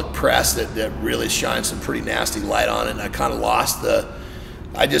 public press that really shined some pretty nasty light on it, and I kind of lost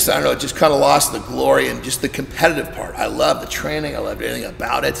just kind of lost the glory and just the competitive part. I loved the training, I loved everything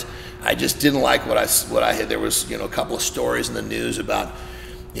about it. I just didn't like what I had. There was, a couple of stories in the news about,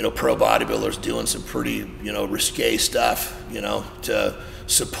 pro bodybuilders doing some pretty, risque stuff, to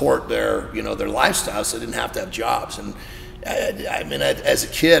support their, their lifestyle, so they didn't have to have jobs. And I mean, as a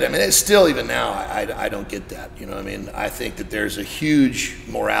kid, I mean, it's still, even now, I don't get that. I think that there's a huge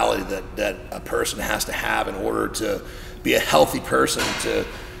morality that a person has to have in order to be a healthy person, to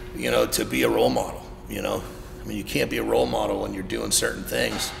be a role model. I mean, you can't be a role model when you're doing certain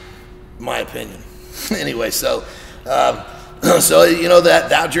things, in my opinion. Anyway, so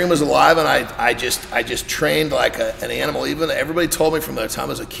that dream was alive, and I just trained like an animal. Even everybody told me from the time I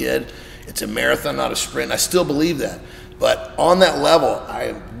was a kid, it's a marathon, not a sprint. And I still believe that. But on that level,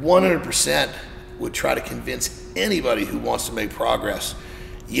 I 100% would try to convince anybody who wants to make progress.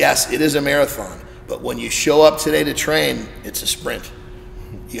 Yes, it is a marathon, but when you show up today to train, it's a sprint.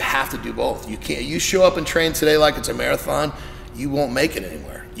 You have to do both. You show up and train today like it's a marathon, you won't make it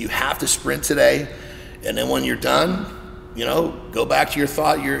anywhere. You have to sprint today, and then when you're done, go back to your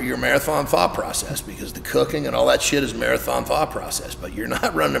marathon thought process, because the cooking and all that shit is marathon thought process. But you're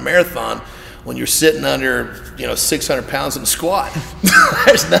not running a marathon when you're sitting under 600 pounds in a squat.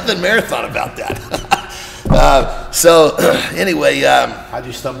 There's nothing marathon about that. Anyway, how'd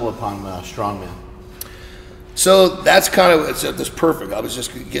you stumble upon Strongman? So that's kind of, that's perfect. I was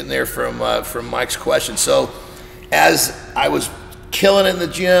just getting there from Mike's question. So as I was killing it in the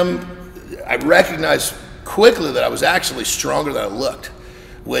gym, I recognized quickly that I was actually stronger than I looked,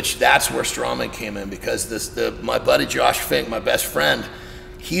 which that's where Strongman came in, because my buddy Josh Fink, my best friend,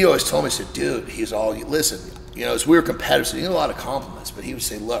 he always told me, he said, dude, listen, as we were competitors, so he had a lot of compliments, but he would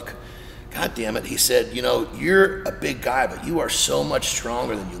say, look, God damn it, he said, you're a big guy, but you are so much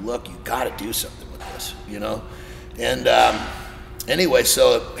stronger than you look. You got to do something with this, And anyway,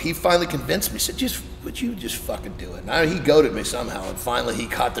 so he finally convinced me. He said, would you just fucking do it? And he goaded me somehow, and finally he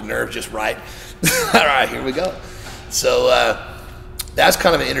caught the nerve just right. All right, here we go. So that's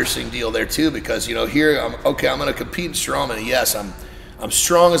kind of an interesting deal there too, because here I'm going to compete in strongman. And yes, I'm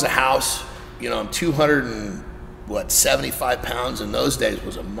strong as a house. I'm 275 pounds. In those days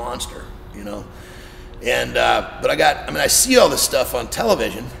was a monster. And but I see all this stuff on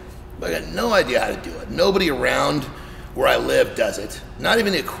television, but I got no idea how to do it. Nobody around where I live does it. Not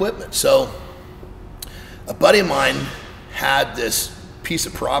even the equipment. So a buddy of mine had this piece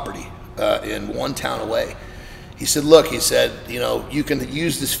of property in one town away. He said, look, you can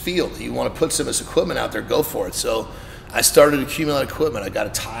use this field. You want to put some of this equipment out there, go for it. So I started accumulating equipment. I got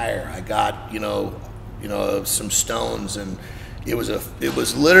a tire. I got, some stones, and it was a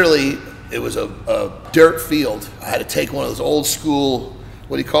dirt field. I had to take one of those old school,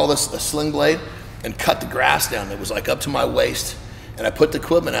 what do you call this, a sling blade, and cut the grass down. It was like up to my waist. And I put the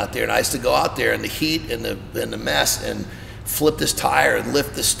equipment out there, and I used to go out there in the heat and the mess and flip this tire and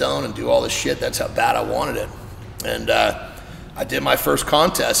lift the stone and do all this shit. That's how bad I wanted it. And I did my first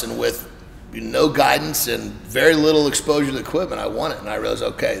contest, and with no guidance and very little exposure to the equipment, I won it. And I realized,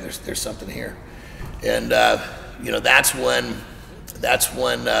 okay, there's something here. And that's when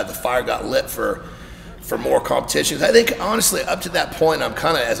the fire got lit for more competitions. I think honestly, up to that point, I'm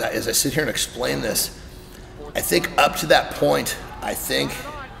kind of, as I sit here and explain this, I think up to that point,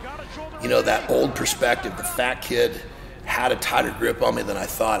 that old perspective, the fat kid had a tighter grip on me than I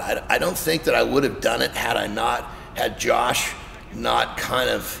thought. I don't think that I would have done it had Josh not kind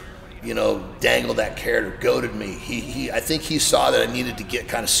of, dangled that carrot or goaded me. I think he saw that I needed to get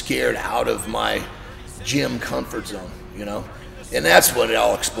kind of scared out of my gym comfort zone, And that's when it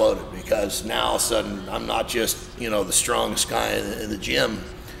all exploded, because now all of a sudden I'm not just, the strongest guy in the gym.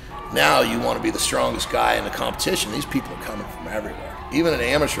 Now you want to be the strongest guy in the competition. These people are coming from everywhere. Even at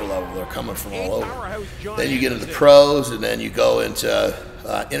amateur level, they're coming from all over. Then you get into the pros, and then you go into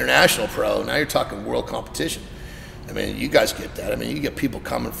international pro. Now you're talking world competition. I mean, you guys get that. I mean, you get people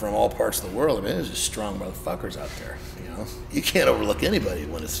coming from all parts of the world. I mean, there's just strong motherfuckers out there. You can't overlook anybody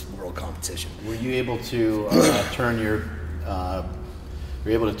when it's world competition. Were you able to turn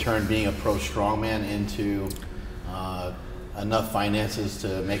being a pro strongman into enough finances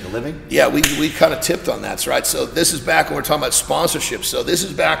to make a living? Yeah, we kind of tipped on that, right? So this is back when we're talking about sponsorships. So this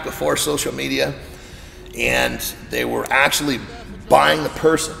is back before social media, and they were actually buying the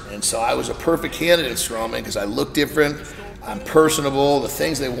person. And so I was a perfect candidate in strongman because I look different, I'm personable, the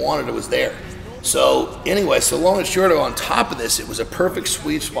things they wanted, it was there. So anyway, so long and short of, on top of this, it was a perfect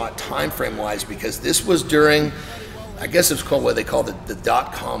sweet spot time frame wise, because this was during, I guess it's called what they call the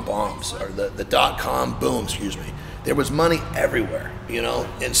dot-com bombs, or the dot-com boom, excuse me. There was money everywhere,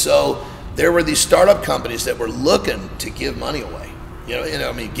 and so there were these startup companies that were looking to give money away,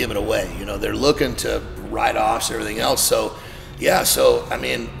 give it away, they're looking to write-offs, everything else. So yeah, so I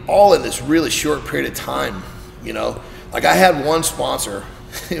mean, all in this really short period of time, like I had one sponsor.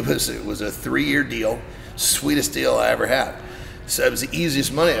 It was a 3-year deal, sweetest deal I ever had. So it was the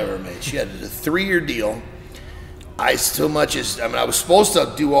easiest money I ever made. She had a 3-year deal. I was supposed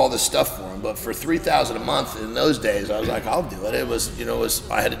to do all this stuff for him, but for $3,000 a month in those days, I was like, I'll do it. It was,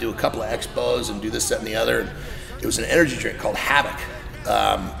 I had to do a couple of expos and do this, that, and the other. It was an energy drink called Havoc,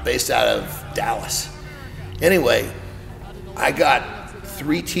 based out of Dallas. Anyway, I got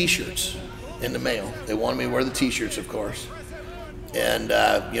 3 T-shirts in the mail. They wanted me to wear the T-shirts, of course. And,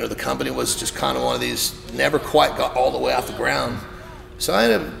 the company was just kind of one of these, never quite got all the way off the ground. So I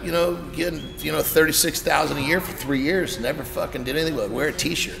ended up, getting, $36,000 a year for 3 years. Never fucking did anything but wear a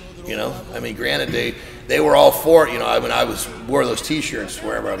T-shirt, I mean, granted, they were all for it, I wore those T-shirts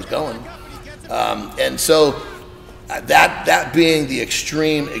wherever I was going. And so that being the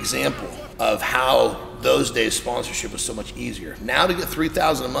extreme example of how those days sponsorship was so much easier. Now to get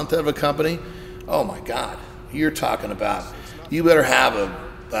 $3,000 a month out of a company, oh my God, you're talking about, you better have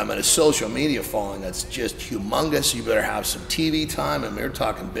a social media following that's just humongous. You better have some TV time, and we're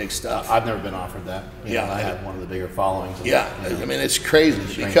talking big stuff. I've never been offered that. I have one of the bigger followings. Yeah, I mean, it's crazy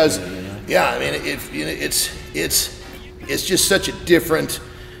because, I mean, it's just such a different,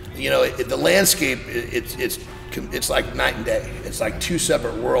 the landscape. It's like night and day. It's like 2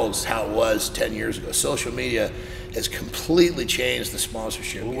 separate worlds. How it was 10 years ago. Social media has completely changed the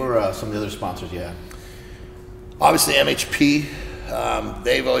sponsorship. What were some of the other sponsors you had? Obviously, MHP.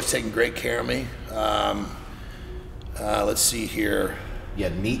 They've always taken great care of me. Let's see here. You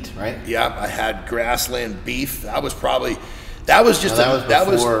had meat, right? Yeah, I had grassland beef. That was before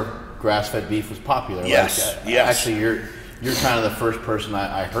grass-fed beef was popular. Yes, yes. Actually, you're kind of the first person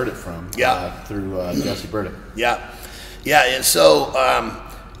I heard it from. Yeah. Through Jesse Burdick. Yeah, and so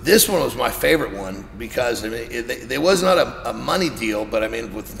this one was my favorite one because, I mean, it was not a money deal, but I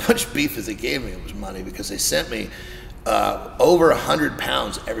mean, with as much beef as they gave me, it was money, because they sent me over 100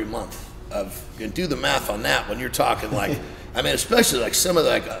 pounds every month. You can do the math on that when you're talking like, I mean, especially like some of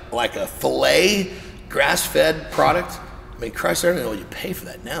like a filet grass-fed product. I mean, Christ, I don't know what you pay for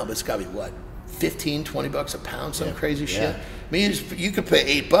that now, but it's got to be what, 15, 20 bucks a pound, some crazy shit. I mean, you could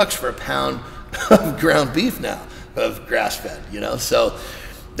pay $8 for a pound of ground beef now of grass-fed, you know? So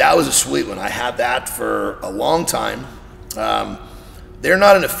that was a sweet one. I had that for a long time. They're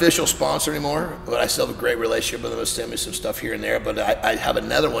not an official sponsor anymore, but I still have a great relationship with them. They'll send me some stuff here and there, but I have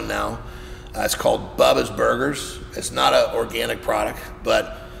another one now. It's called Bubba's Burgers. It's not an organic product,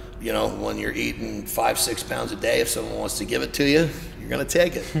 but you know, when you're eating 5-6 pounds a day, if someone wants to give it to you, you're gonna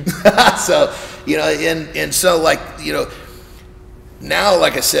take it. So, you know, and so like, you know, now,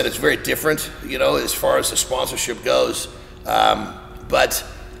 like I said, it's very different, you know, as far as the sponsorship goes. But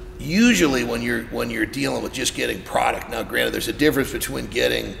usually when you're dealing with just getting product, now granted, there's a difference between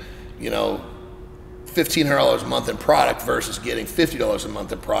getting, you know, $1,500 a month in product versus getting $50 a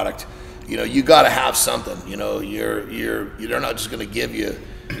month in product. You know, you got to have something. You know, they're not just going to give you,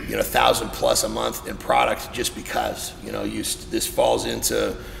 you know, $1,000+ a month in product just because. You know, this falls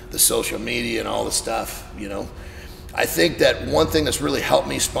into the social media and all the stuff. You know, I think that one thing that's really helped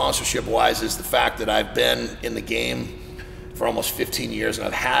me sponsorship wise is the fact that I've been in the game for almost 15 years and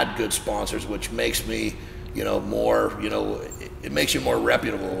I've had good sponsors, which makes me, you know, more, you know, it makes you more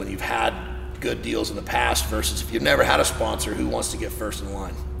reputable when you've had good deals in the past versus if you've never had a sponsor, who wants to get first in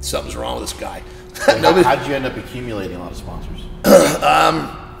line? Something's wrong with this guy. How'd you end up accumulating a lot of sponsors?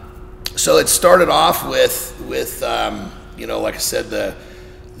 So it started off with you know, like I said,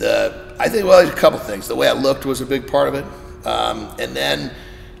 I think, well, there's a couple things. The way I looked was a big part of it. And then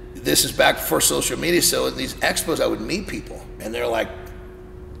this is back before social media. So in these expos, I would meet people and they're like,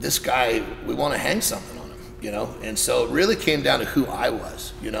 this guy, we want to hang something on him, you know? And so it really came down to who I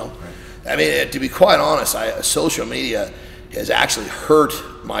was, you know? Right. I mean, to be quite honest, social media has actually hurt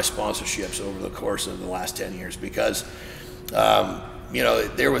my sponsorships over the course of the last 10 years because, you know,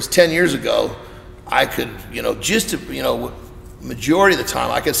 there was 10 years ago, I could, you know, just to, you know, majority of the time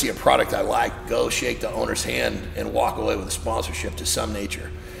I could see a product I like, go shake the owner's hand and walk away with a sponsorship to some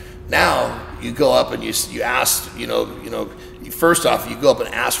nature. Now you go up and you ask, you know, first off, you go up and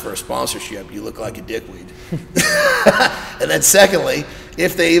ask for a sponsorship, you look like a dickweed. And then secondly,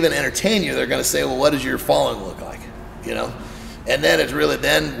 if they even entertain you, they're going to say, well, what does your following look like? You know? And then it's really,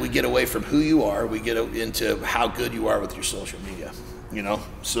 then we get away from who you are, we get into how good you are with your social media, you know?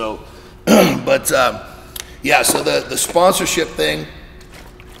 So, but yeah, so the sponsorship thing.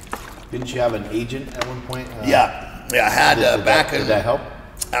 Didn't you have an agent at one point? Yeah, I had did that help?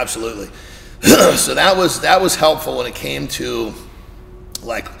 Absolutely. So that was helpful when it came to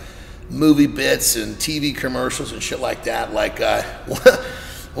like movie bits and TV commercials and shit like that. Like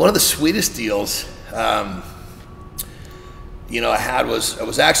one of the sweetest deals, you know, I had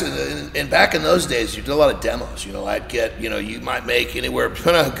was actually, and back in those days, you did a lot of demos. You know, I'd get, you know, you might make anywhere,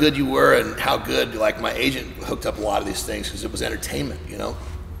 depending on how good you were and how good, like my agent hooked up a lot of these things because it was entertainment, you know.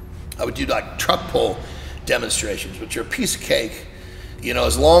 I would do like truck pull demonstrations, which are a piece of cake. You know,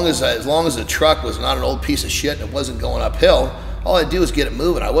 as long as the truck was not an old piece of shit and it wasn't going uphill, all I'd do was get it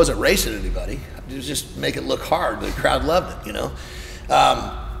moving. I wasn't racing anybody. I'd just make it look hard. The crowd loved it, you know.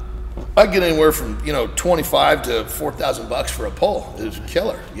 I'd get anywhere from, you know, $25 to $4,000 for a pull. It was a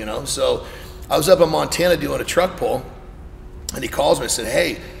killer, you know. So I was up in Montana doing a truck pull, and he calls me and said,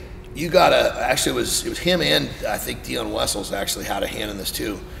 hey, you gotta, actually it was him and I think Dion Wessels actually had a hand in this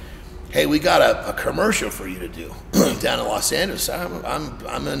too. Hey, we got a commercial for you to do down in Los Angeles.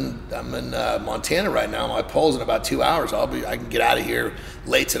 I'm in Montana right now. My poll's in about 2 hours. I can get out of here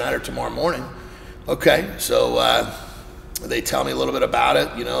late tonight or tomorrow morning. Okay, so they tell me a little bit about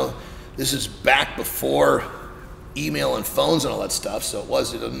it. You know, this is back before email and phones and all that stuff. So it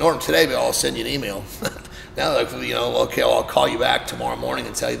wasn't normal. Today I'll send you an email. Now, like, you know, okay, well, I'll call you back tomorrow morning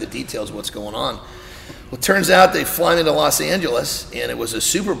and tell you the details of what's going on. Well, it turns out they fly into Los Angeles, and it was a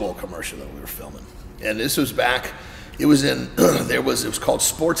Super Bowl commercial that we were filming. And this was back, it was in, it was called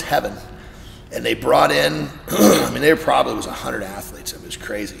Sports Heaven. And they brought in, I mean, there probably was 100 athletes. It was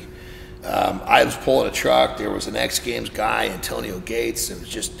crazy. I was pulling a truck. There was an X Games guy, Antonio Gates. It was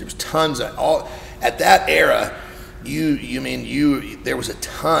just, there was tons of, at that era, there was a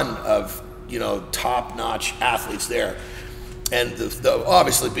ton of, you know, top-notch athletes there. And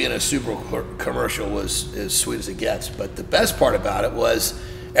obviously being a Super Bowl commercial was as sweet as it gets. But the best part about it was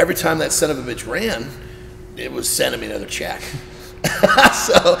every time that son of a bitch ran, it was sending me another check.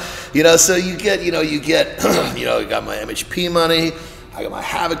 So you get, you got my MHP money, I got my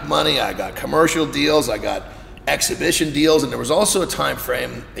Havoc money, I got commercial deals, I got exhibition deals, and there was also a time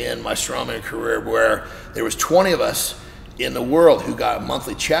frame in my strongman career where there was 20 of us in the world who got a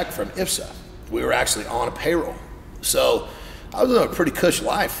monthly check from IFSA. We were actually on a payroll. So I was in a pretty cush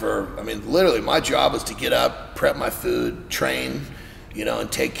life for, I mean, literally my job was to get up, prep my food, train, you know,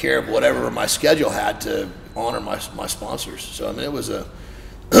 and take care of whatever my schedule had to honor my sponsors. So, I mean, it was a,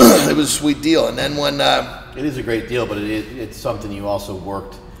 it was a sweet deal. And then when... it is a great deal, but it's something you also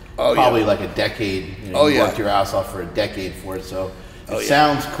worked Oh, probably yeah. like a decade. You know, you yeah. worked your ass off for a decade for it, so it yeah.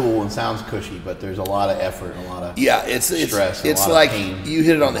 sounds cool and sounds cushy, but there's a lot of effort and a lot of stress. It's a lot like of pain. you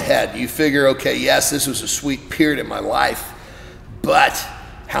hit it on the head. You figure, okay, yes, this was a sweet period in my life, but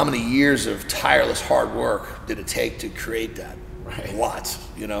how many years of tireless hard work did it take to create that? Right. Lots,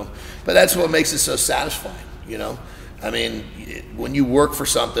 you know. But that's what makes it so satisfying, you know. I mean, when you work for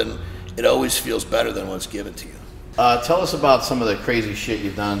something, it always feels better than when it's given to you. Tell us about some of the crazy shit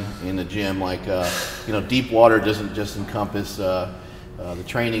you've done in the gym. Like, you know, deep water doesn't just encompass the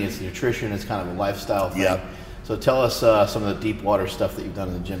training, it's the nutrition, it's kind of a lifestyle thing. Yep. So tell us some of the deep water stuff that you've done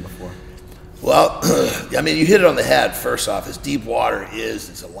in the gym before. Well, I mean, you hit it on the head. First off, is deep water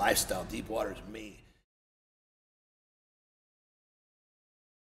it's a lifestyle. Deep water is me.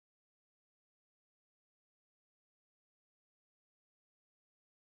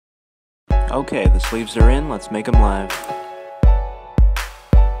 Okay, the sleeves are in, let's make them live.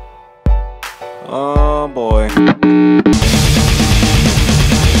 Oh boy.